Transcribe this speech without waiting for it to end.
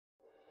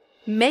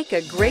Make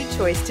a great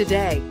choice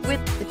today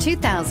with the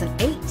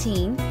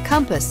 2018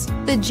 Compass.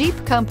 The Jeep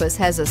Compass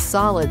has a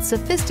solid,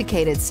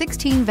 sophisticated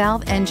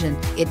 16-valve engine.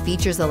 It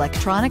features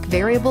electronic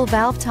variable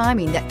valve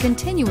timing that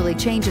continually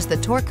changes the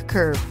torque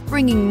curve,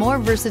 bringing more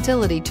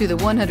versatility to the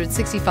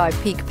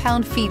 165 peak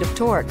pound-feet of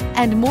torque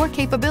and more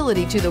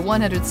capability to the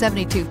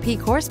 172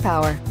 peak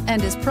horsepower,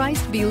 and is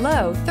priced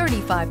below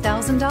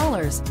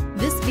 $35,000.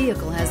 This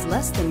vehicle has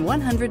less than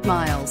 100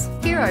 miles.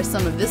 Here are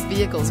some of this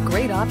vehicle's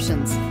great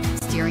options: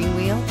 steering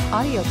wheel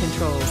audio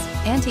controls,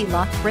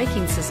 anti-lock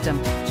braking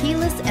system,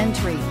 keyless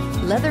entry,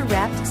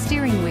 leather-wrapped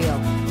steering wheel,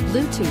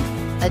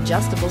 Bluetooth,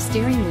 adjustable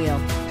steering wheel,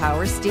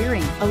 power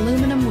steering,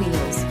 aluminum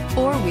wheels,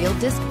 four-wheel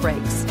disc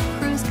brakes,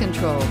 cruise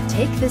control.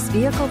 Take this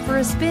vehicle for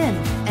a spin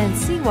and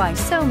see why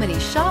so many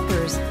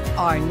shoppers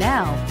are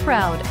now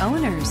proud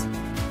owners.